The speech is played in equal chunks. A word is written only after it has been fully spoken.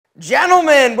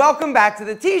Gentlemen, welcome back to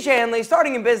the Tiege Hanley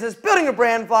Starting in Business, Building a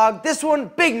Brand vlog. This one,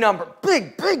 big number,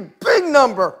 big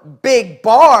number, big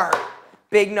bar,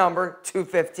 big number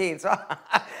 215. So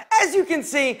as you can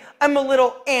see, I'm a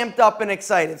little amped up and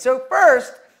excited. So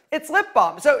first, it's lip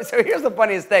balm. So here's the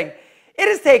funniest thing. It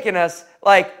has taken us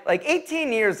like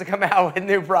 18 years to come out with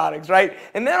new products, right?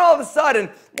 And then all of a sudden,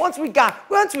 once we got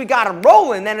them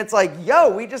rolling, then it's like,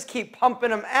 yo, we just keep pumping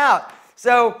them out.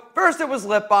 So first it was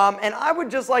lip balm, and I would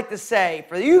just like to say,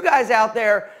 for you guys out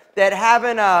there that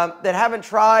haven't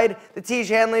tried the Tiege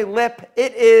Hanley lip,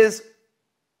 it is,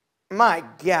 my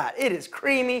God, it is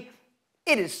creamy,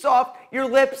 it is soft, your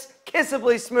lips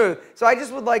kissably smooth. So I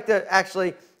just would like to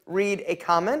actually read a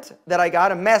comment that I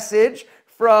got, a message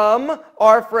from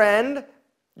our friend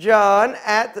John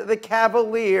at the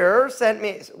Cavalier. Sent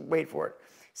me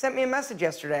a message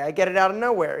yesterday. I get it out of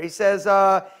nowhere. He says,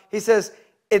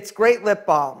 it's great lip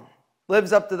balm.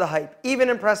 Lives up to the hype. Even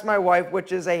impressed my wife,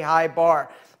 which is a high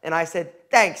bar. And I said,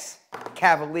 thanks,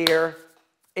 Cavalier.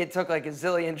 It took like a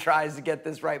zillion tries to get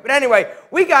this right. But anyway,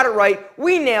 we got it right.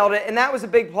 We nailed it. And that was a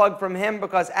big plug from him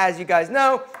because, as you guys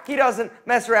know, he doesn't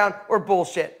mess around or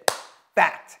bullshit.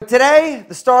 Fact. Today,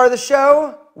 the star of the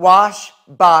show, Wash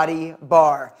Body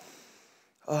Bar.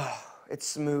 Oh, it's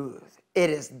smooth. It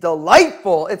is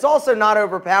delightful. It's also not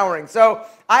overpowering. So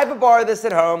I have a bar of this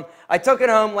at home. I took it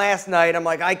home last night. I'm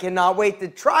like, I cannot wait to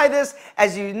try this.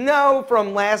 As you know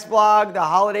from last vlog, the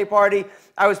holiday party,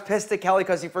 I was pissed at Kelly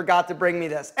because he forgot to bring me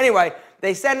this. Anyway,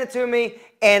 they sent it to me,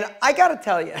 and I got to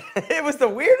tell you, it was the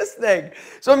weirdest thing.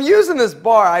 So I'm using this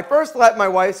bar. I first let my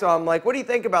wife, so I'm like, what do you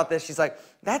think about this? She's like,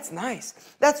 that's nice.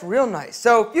 That's real nice.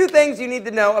 So a few things you need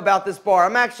to know about this bar.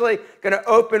 I'm actually going to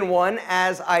open one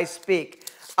as I speak.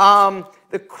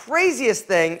 The craziest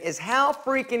thing is how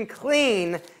freaking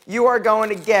clean you are going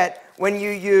to get when you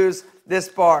use this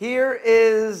bar. Here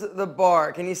is the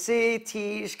bar. Can you see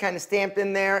Tiege kind of stamped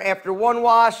in there? After one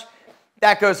wash,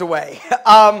 that goes away.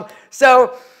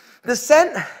 So the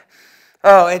scent,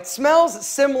 oh, it smells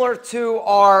similar to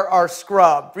our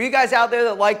scrub. For you guys out there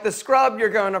that like the scrub, you're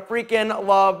going to freaking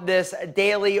love this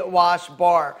daily wash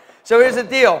bar. So here's the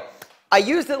deal. I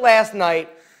used it last night.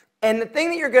 And the thing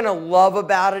that you're going to love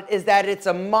about it is that it's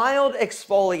a mild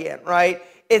exfoliant, right?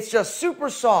 It's just super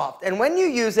soft. And when you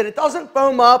use it, it doesn't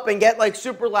foam up and get like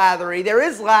super lathery. There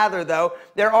is lather though.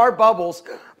 There are bubbles.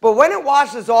 But when it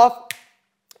washes off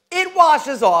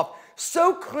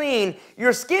so clean,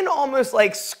 your skin almost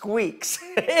like squeaks.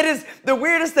 It is the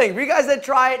weirdest thing. For you guys that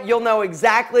try it, you'll know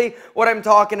exactly what I'm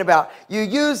talking about. You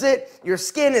use it, your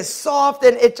skin is soft,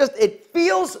 and it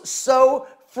feels so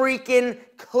freaking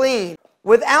clean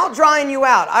without drying you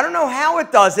out. I don't know how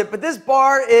it does it, but this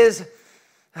bar is,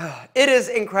 it is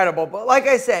incredible. But like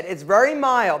I said, it's very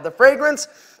mild. The fragrance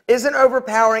isn't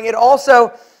overpowering. It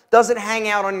also doesn't hang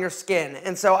out on your skin.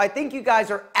 And so I think you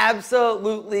guys are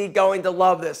absolutely going to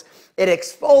love this. It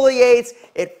exfoliates.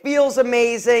 It feels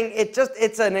amazing.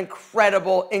 It's an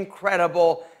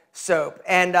incredible soap.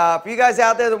 And for you guys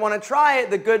out there that want to try it,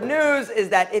 the good news is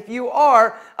that if you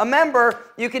are a member,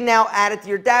 you can now add it to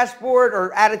your dashboard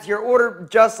or add it to your order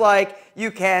just like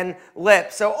you can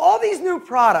lip. So all these new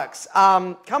products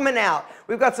coming out.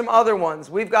 We've got some other ones.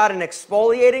 We've got an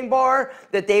exfoliating bar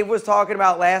that Dave was talking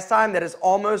about last time that is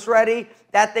almost ready.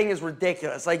 That thing is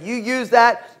ridiculous. Like, you use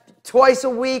that twice a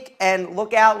week, and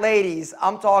look out, ladies.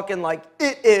 I'm talking like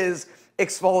it is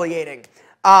exfoliating.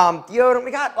 Deodorant, we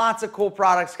got lots of cool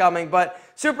products coming, but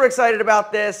super excited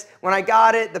about this. When I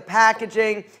got it, the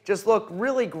packaging just looked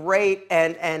really great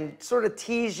and sort of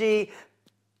Tiege,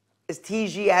 as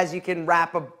Tiege as you can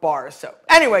wrap a bar of soap.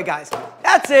 Anyway, guys,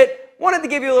 that's it. Wanted to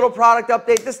give you a little product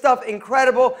update. This stuff,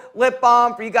 incredible. Lip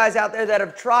balm for you guys out there that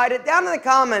have tried it. Down in the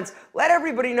comments, let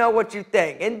everybody know what you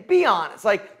think. And be honest.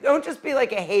 Like, don't just be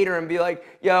like a hater and be like,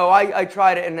 yo, I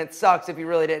tried it and it sucks if you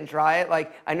really didn't try it.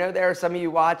 Like, I know there are some of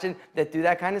you watching that do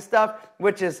that kind of stuff,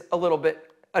 which is a little bit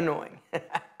annoying,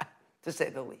 to say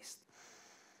the least.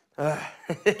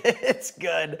 It's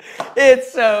good.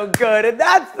 It's so good. And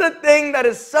that's the thing that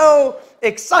is so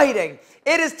exciting.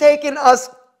 It has taken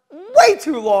us way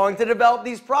too long to develop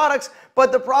these products,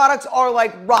 but the products are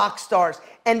like rock stars.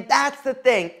 And that's the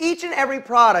thing. Each and every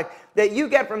product that you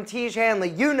get from Tiege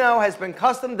Hanley, you know, has been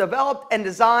custom developed and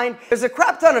designed. There's a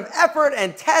crap ton of effort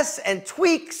and tests and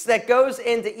tweaks that goes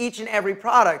into each and every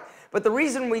product. But the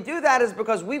reason we do that is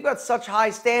because we've got such high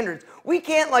standards. We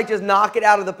can't like just knock it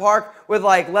out of the park with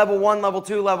like level 1, level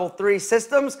 2, level 3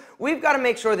 systems. We've got to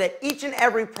make sure that each and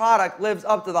every product lives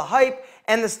up to the hype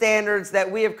and the standards that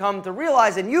we have come to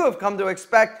realize and you have come to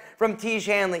expect from Tiege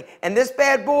Hanley. And this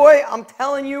bad boy, I'm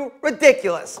telling you,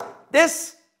 ridiculous.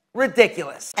 This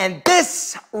ridiculous. And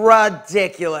this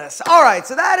ridiculous. All right,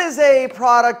 so that is a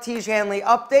product Tiege Hanley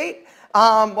update.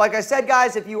 Like I said,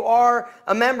 guys, if you are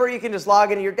a member, you can just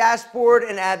log into your dashboard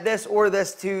and add this or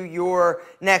this to your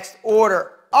next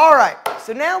order. All right,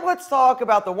 so now let's talk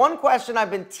about the one question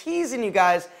I've been teasing you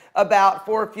guys about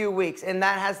for a few weeks, and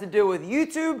that has to do with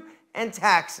YouTube and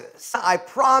taxes. I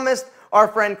promised our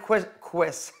friend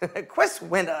Chris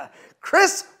Winter,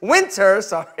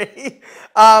 sorry,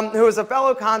 who is a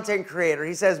fellow content creator.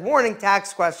 He says, warning,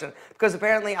 tax question, because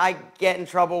apparently I get in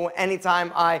trouble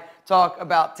anytime I talk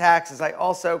about taxes. I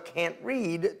also can't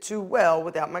read too well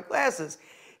without my glasses.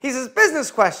 He says,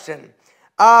 business question.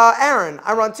 Aaron,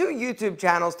 I run 2 YouTube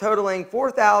channels totaling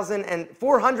 4,000 and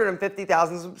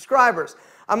 450,000 subscribers.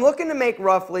 I'm looking to make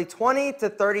roughly 20 to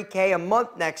 30K a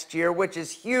month next year, which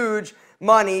is huge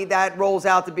money. That rolls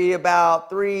out to be about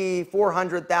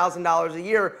 $400,000 a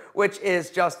year, which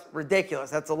is just ridiculous.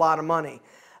 That's a lot of money.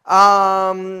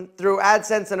 Through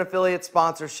AdSense and affiliate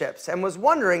sponsorships, and was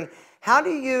wondering, how do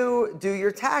you do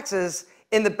your taxes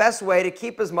in the best way to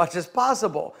keep as much as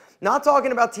possible? Not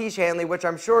talking about Tiege Hanley, which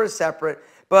I'm sure is separate,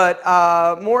 but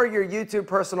more your YouTube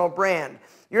personal brand.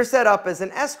 You're set up as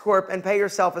an S-Corp and pay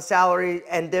yourself a salary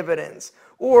and dividends.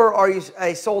 Or are you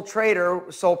a sole trader,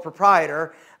 sole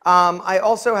proprietor? I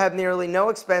also have nearly no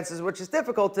expenses, which is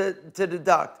difficult to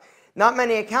deduct. Not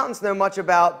many accountants know much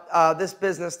about this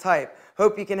business type.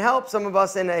 Hope you can help some of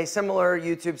us in a similar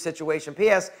YouTube situation.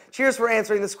 P.S. Cheers for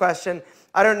answering this question.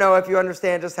 I don't know if you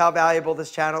understand just how valuable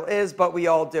this channel is, but we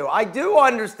all do. I do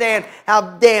understand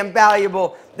how damn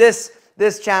valuable this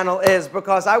channel is,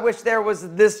 because I wish there was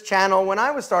this channel when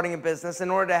I was starting a business in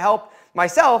order to help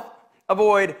myself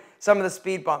avoid some of the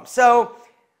speed bumps. So,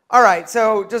 all right,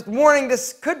 so just warning,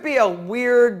 this could be a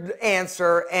weird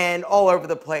answer and all over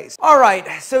the place. All right,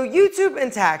 so YouTube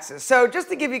and taxes. So just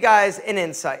to give you guys an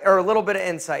insight, or a little bit of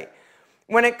insight,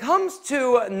 when it comes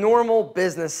to normal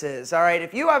businesses, all right,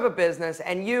 if you have a business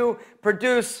and you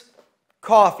produce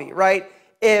coffee, right?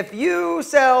 If you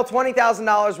sell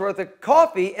 $20,000 worth of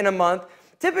coffee in a month,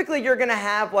 typically you're gonna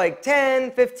have like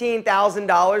 $10,000,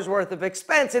 $15,000 worth of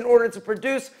expense in order to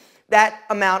produce that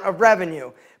amount of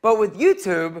revenue. But with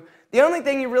YouTube, the only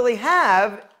thing you really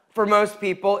have for most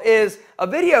people is a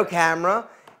video camera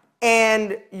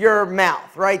and your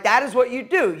mouth, right? That is what you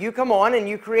do. You come on and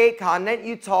you create content,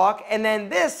 you talk, and then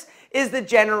this is the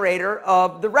generator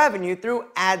of the revenue through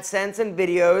AdSense and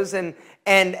videos and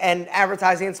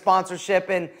advertising and sponsorship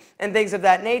and things of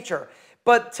that nature.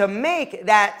 But to make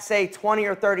that, say, $20,000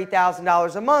 or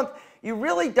 $30,000 a month, you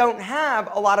really don't have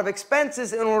a lot of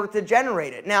expenses in order to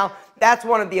generate it. Now, that's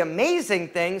one of the amazing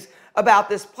things about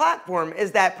this platform,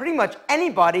 is that pretty much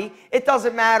anybody, it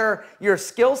doesn't matter your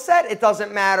skill set, it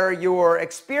doesn't matter your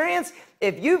experience,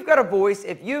 if you've got a voice,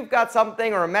 if you've got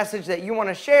something or a message that you want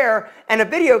to share and a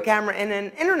video camera and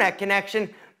an internet connection,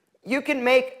 you can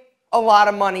make a lot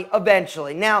of money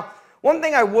eventually. Now, one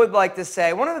thing I would like to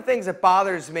say, one of the things that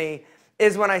bothers me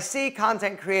is when I see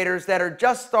content creators that are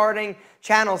just starting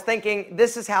channels thinking,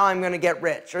 this is how I'm going to get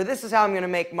rich, or this is how I'm going to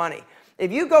make money.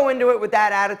 If you go into it with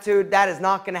that attitude, that is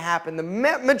not going to happen. The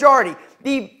majority,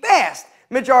 the vast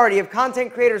majority of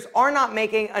content creators are not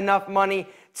making enough money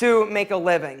to make a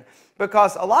living.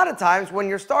 Because a lot of times when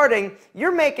you're starting,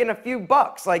 you're making a few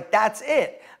bucks, like that's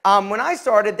it. When I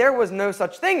started, there was no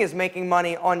such thing as making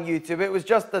money on YouTube. It was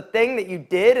just the thing that you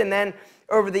did, and then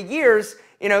over the years,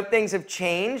 you know, things have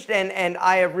changed, and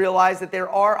I have realized that there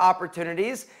are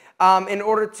opportunities in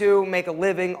order to make a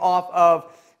living off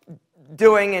of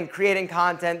doing and creating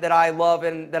content that I love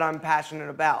and that I'm passionate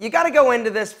about. You got to go into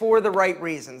this for the right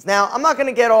reasons. Now, I'm not going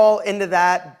to get all into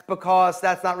that because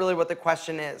that's not really what the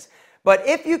question is. But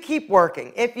if you keep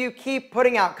working, if you keep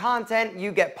putting out content,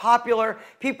 you get popular,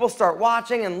 people start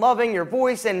watching and loving your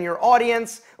voice and your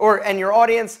audience, and your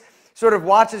audience sort of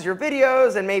watches your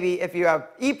videos, and maybe if you have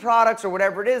e-products or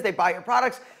whatever it is, they buy your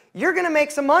products, you're going to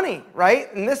make some money,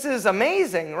 right? And this is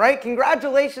amazing, right?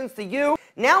 Congratulations to you.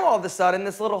 Now all of a sudden,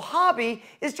 this little hobby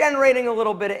is generating a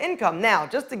little bit of income. Now,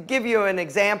 just to give you an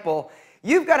example,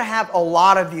 you've got to have a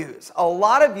lot of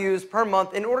views per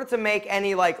month in order to make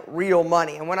any like real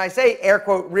money. And when I say air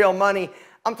quote real money,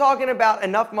 I'm talking about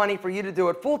enough money for you to do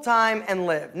it full time and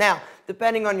live. Now,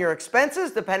 depending on your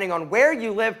expenses, depending on where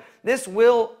you live, this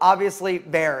will obviously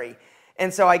vary.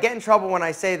 And so I get in trouble when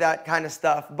I say that kind of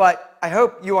stuff, but I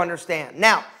hope you understand.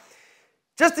 Now,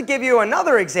 just to give you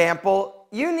another example,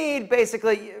 you need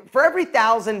basically, for every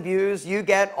 1,000 views you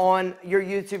get on your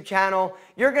YouTube channel,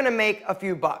 you're going to make a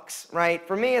few bucks, right?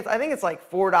 For me, I think it's like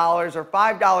 $4 or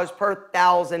 $5 per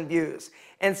 1,000 views.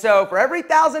 And so for every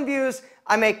 1,000 views,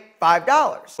 I make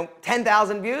 $5.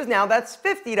 10,000 views, now that's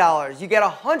 $50. You get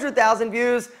 100,000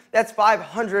 views, that's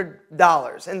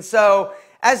 $500. And so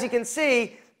as you can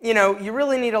see, you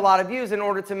really need a lot of views in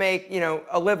order to make,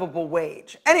 a livable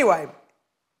wage. Anyway,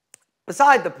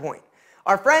 beside the point,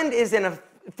 our friend is in a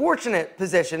fortunate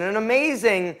position, an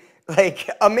amazing,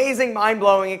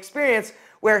 mind-blowing experience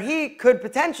where he could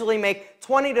potentially make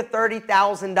 $20,000 to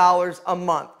 $30,000 a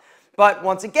month. But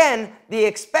once again, the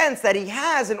expense that he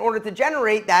has in order to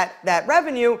generate that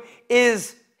revenue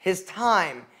is his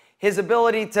time, his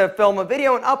ability to film a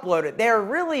video and upload it. There are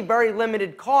really very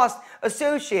limited costs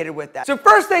associated with that. So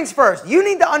first things first, you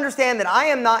need to understand that I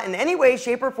am not in any way,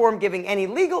 shape, or form giving any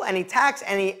legal, any tax,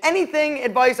 anything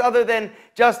advice other than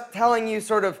just telling you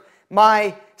sort of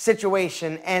my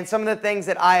situation and some of the things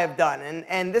that I have done.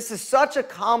 And this is such a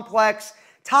complex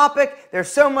topic. There's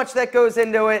so much that goes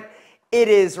into it. It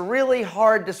is really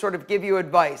hard to sort of give you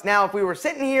advice. Now, if we were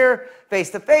sitting here face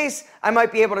to face, I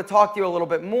might be able to talk to you a little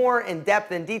bit more in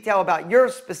depth and detail about your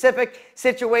specific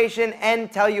situation and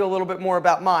tell you a little bit more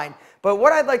about mine. But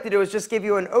what I'd like to do is just give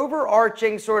you an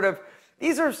overarching sort of,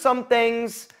 these are some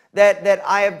things that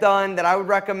I have done that I would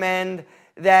recommend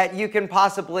that you can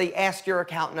possibly ask your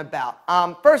accountant about.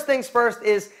 First things first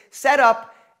is set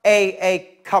up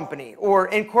a company or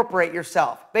incorporate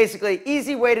yourself. Basically,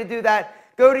 easy way to do that.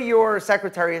 Go to your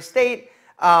Secretary of State,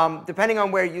 depending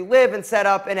on where you live, and set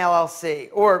up an LLC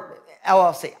or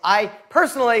LLC. I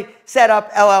personally set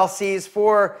up LLCs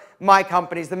for my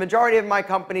companies, the majority of my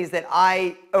companies that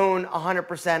I own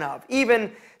 100% of,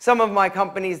 even some of my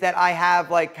companies that I have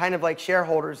kind of like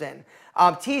shareholders in.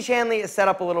 Tiege Hanley is set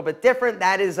up a little bit different.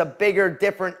 That is a bigger,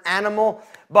 different animal.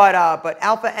 But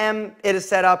Alpha M, it is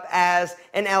set up as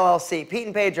an LLC. Pete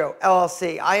and Pedro,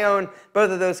 LLC. I own both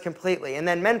of those completely. And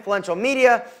then Menfluential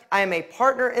Media, I am a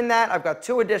partner in that. I've got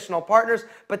 2 additional partners,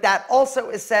 but that also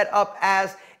is set up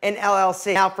as an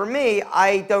LLC. Now for me,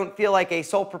 I don't feel like a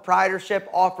sole proprietorship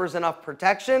offers enough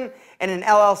protection, and an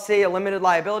LLC, a limited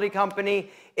liability company,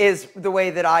 is the way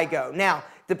that I go. Now,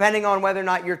 depending on whether or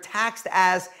not you're taxed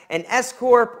as an S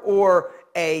Corp or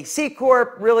a C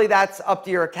Corp, really that's up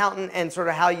to your accountant and sort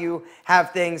of how you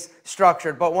have things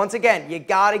structured. But once again, you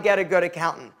got to get a good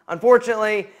accountant.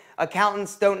 Unfortunately,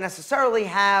 accountants don't necessarily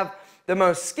have the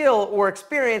most skill or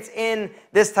experience in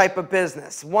this type of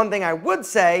business. One thing I would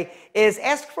say is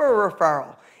ask for a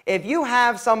referral. If you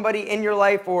have somebody in your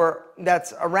life or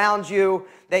that's around you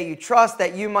that you trust,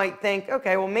 that you might think,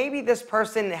 okay, well maybe this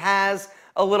person has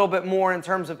a little bit more in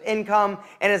terms of income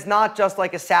and is not just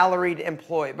like a salaried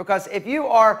employee. Because if you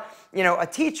are, a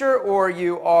teacher or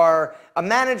you are a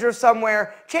manager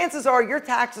somewhere, chances are your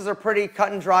taxes are pretty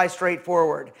cut and dry,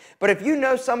 straightforward. But if you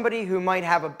know somebody who might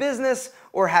have a business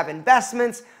or have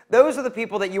investments, those are the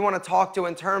people that you want to talk to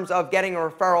in terms of getting a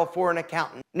referral for an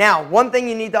accountant. Now, one thing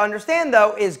you need to understand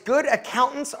though is good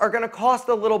accountants are going to cost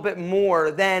a little bit more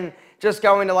than just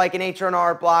going to like an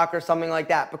H&R Block or something like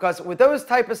that. Because with those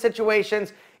type of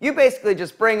situations, you basically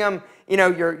just bring them,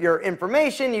 your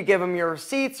information, you give them your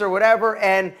receipts or whatever,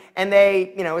 and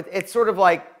they, it's sort of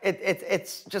like,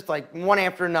 it's just like one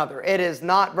after another. It is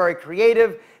not very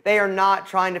creative. They are not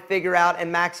trying to figure out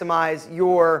and maximize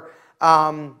your,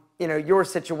 your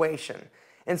situation.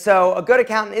 And so a good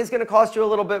accountant is going to cost you a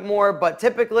little bit more, but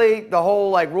typically the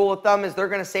whole rule of thumb is they're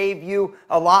going to save you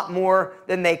a lot more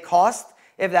than they cost,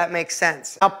 if that makes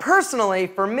sense. Now, personally,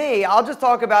 for me, I'll just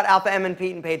talk about Alpha M and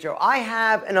Pete and Pedro. I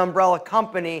have an umbrella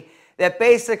company that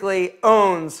basically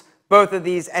owns both of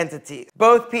these entities.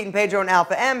 Both Pete and Pedro and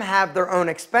Alpha M have their own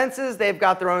expenses. They've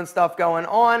got their own stuff going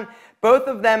on. Both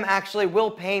of them actually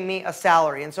will pay me a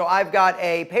salary. And so I've got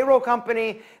a payroll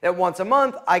company that once a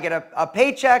month I get a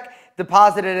paycheck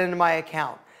deposited into my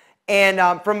account,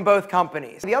 and from both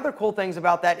companies. The other cool things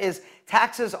about that is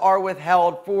taxes are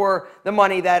withheld for the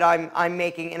money that I'm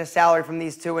making in a salary from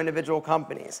these 2 individual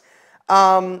companies.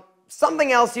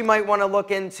 Something else you might want to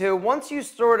look into, once you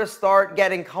sort of start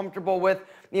getting comfortable with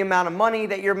the amount of money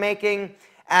that you're making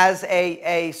as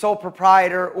a sole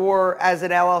proprietor or as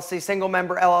an LLC, single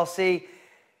member LLC,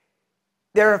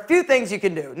 there are a few things you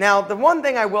can do. Now, the one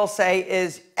thing I will say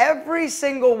is every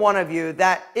single one of you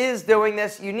that is doing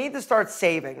this, you need to start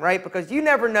saving, right? Because you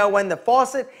never know when the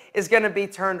faucet is going to be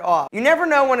turned off. You never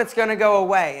know when it's going to go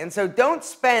away. And so don't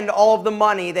spend all of the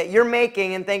money that you're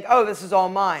making and think, oh, this is all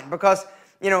mine. Because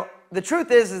the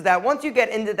truth is that once you get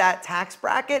into that tax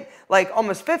bracket, like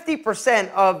almost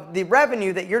 50% of the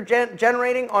revenue that you're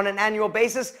generating on an annual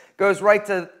basis goes right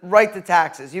to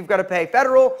taxes. You've got to pay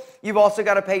federal, you've also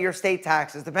got to pay your state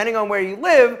taxes. Depending on where you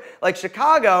live, like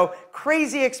Chicago,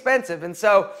 crazy expensive. And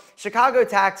so Chicago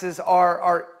taxes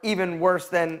are even worse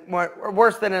than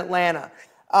Atlanta.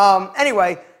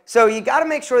 Anyway, so you got to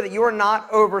make sure that you are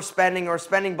not overspending or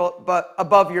spending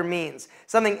above your means.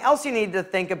 Something else you need to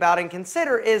think about and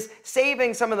consider is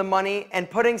saving some of the money and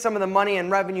putting some of the money and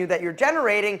revenue that you're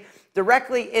generating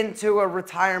directly into a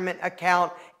retirement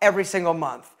account every single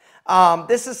month.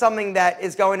 This is something that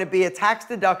is going to be a tax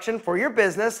deduction for your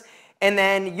business, and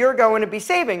then you're going to be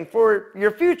saving for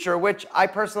your future, which I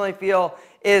personally feel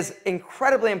is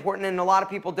incredibly important and a lot of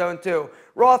people don't do.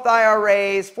 Roth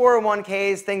IRAs,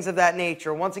 401ks, things of that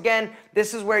nature. Once again,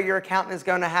 this is where your accountant is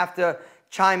going to have to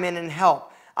chime in and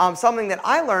help. Something that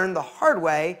I learned the hard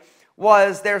way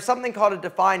was there's something called a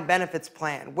defined benefits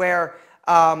plan where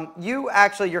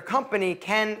your company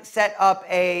can set up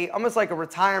almost like a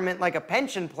retirement, like a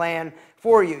pension plan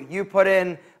for you. You put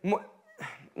in,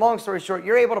 long story short,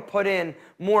 you're able to put in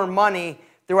more money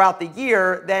throughout the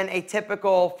year than a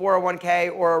typical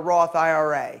 401k or a Roth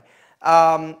IRA.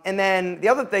 And then the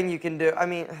other thing you can do,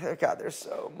 God, there's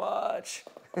so much.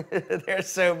 There's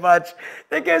so much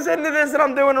that goes into this, and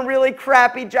I'm doing a really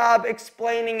crappy job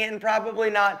explaining it and probably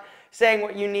not saying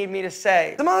what you need me to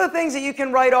say. Some other things that you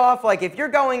can write off, like if you're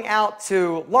going out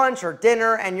to lunch or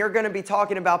dinner and you're going to be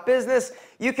talking about business,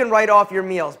 you can write off your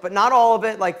meals, but not all of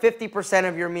it, like 50%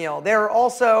 of your meal. There are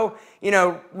also,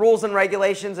 rules and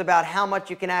regulations about how much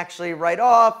you can actually write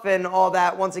off and all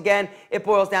that. Once again, it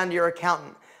boils down to your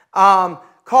accountant.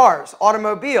 Cars,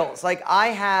 automobiles, like I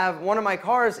have, one of my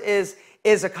cars is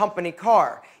a company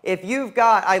car. If you've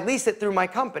got, I lease it through my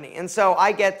company, and so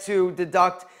I get to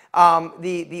deduct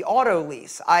the auto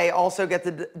lease. I also get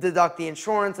to deduct the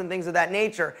insurance and things of that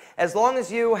nature. As long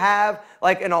as you have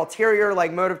like an ulterior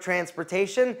like mode of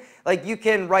transportation, like you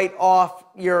can write off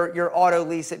your auto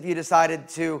lease if you decided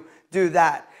to do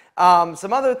that.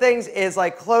 Some other things is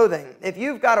like clothing. If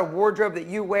you've got a wardrobe that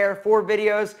you wear for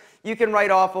videos, you can write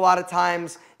off a lot of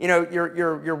times,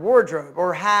 your wardrobe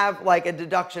or have like a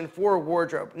deduction for a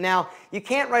wardrobe. Now, you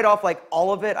can't write off like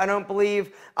all of it, I don't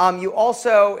believe. You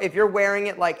also, if you're wearing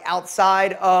it like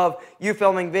outside of you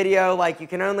filming video, like you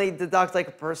can only deduct like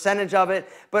a percentage of it.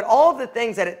 But all of the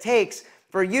things that it takes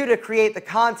for you to create the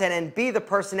content and be the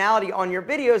personality on your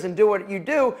videos and do what you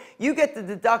do, you get to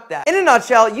deduct that. In a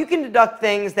nutshell, you can deduct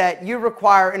things that you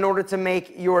require in order to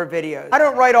make your videos. I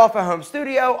don't write off a home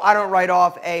studio, I don't write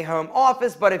off a home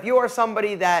office, but if you are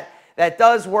somebody that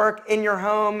does work in your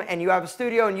home and you have a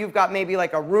studio and you've got maybe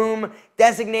like a room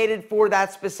designated for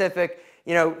that specific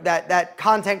that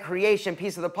content creation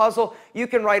piece of the puzzle, you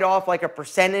can write off like a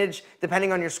percentage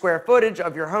depending on your square footage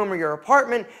of your home or your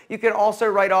apartment. You can also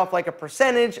write off like a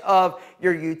percentage of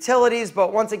your utilities,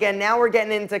 but once again, now we're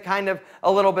getting into kind of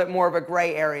a little bit more of a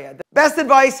gray area. The best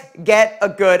advice, get a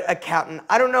good accountant.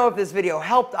 I don't know if this video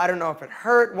helped, I don't know if it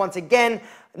hurt. Once again,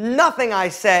 nothing I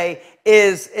say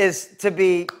is to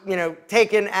be,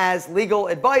 taken as legal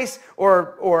advice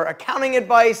or accounting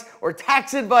advice or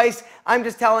tax advice. I'm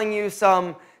just telling you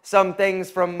some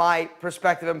things from my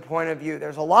perspective and point of view.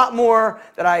 There's a lot more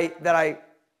that I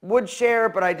would share,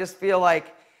 but I just feel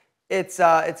like it's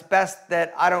best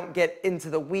that I don't get into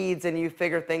the weeds and you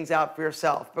figure things out for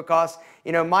yourself, because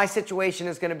my situation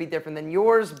is going to be different than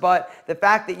yours, but the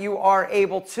fact that you are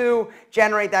able to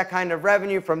generate that kind of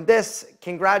revenue from this,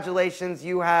 congratulations,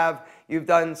 you've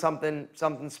done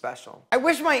something special. I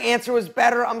wish my answer was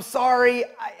better. I'm sorry.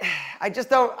 I just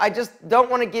don't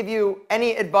want to give you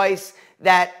any advice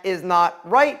that is not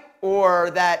right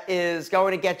or that is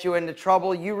going to get you into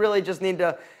trouble. You really just need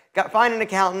to find an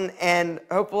accountant, and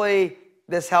hopefully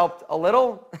this helped a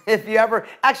little. If you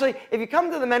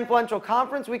come to the Menfluential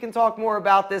Conference, we can talk more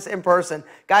about this in person.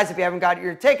 Guys, if you haven't got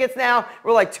your tickets now,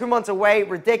 we're like 2 months away.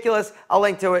 Ridiculous. I'll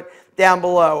link to it down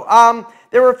below.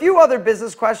 There were a few other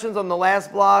business questions on the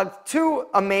last blog, 2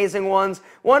 amazing ones.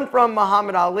 One from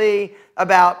Muhammad Ali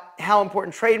about how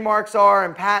important trademarks are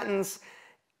and patents.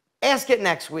 Ask it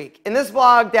next week. In this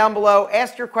vlog down below,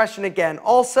 ask your question again.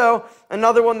 Also,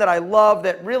 another one that I love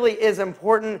that really is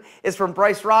important is from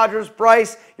Bryce Rogers.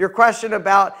 Bryce, your question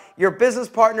about your business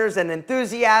partners and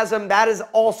enthusiasm, that is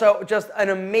also just an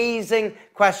amazing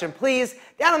question. Please,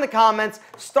 down in the comments,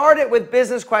 start it with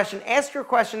business question. Ask your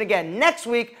question again. Next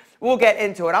week, we'll get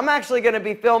into it. I'm actually going to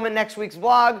be filming next week's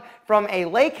vlog from a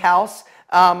lake house.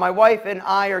 My wife and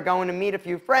I are going to meet a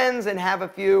few friends and have a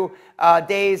few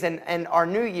days and our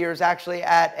New Year's actually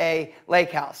at a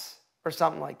lake house. or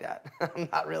something like that. I'm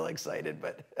not really excited,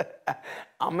 but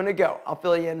I'm going to go. I'll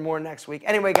fill you in more next week.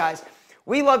 Anyway, guys,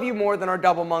 we love you more than our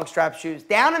double monk strap shoes.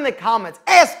 Down in the comments,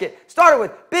 ask it. Start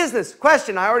with business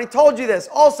question. I already told you this.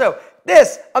 Also,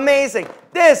 this amazing,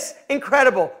 this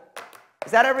incredible.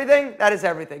 Is that everything? That is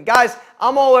everything. Guys,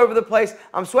 I'm all over the place.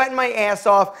 I'm sweating my ass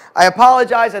off. I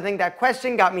apologize. I think that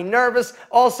question got me nervous.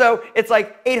 Also, it's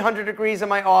like 800 degrees in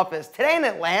my office. Today in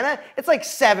Atlanta, it's like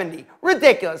 70.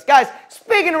 Ridiculous. Guys,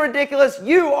 speaking of ridiculous,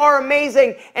 you are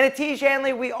amazing. And at Tiege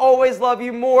Hanley, we always love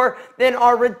you more than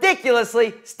our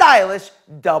ridiculously stylish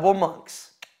double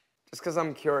monks. Just because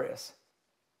I'm curious.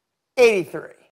 83.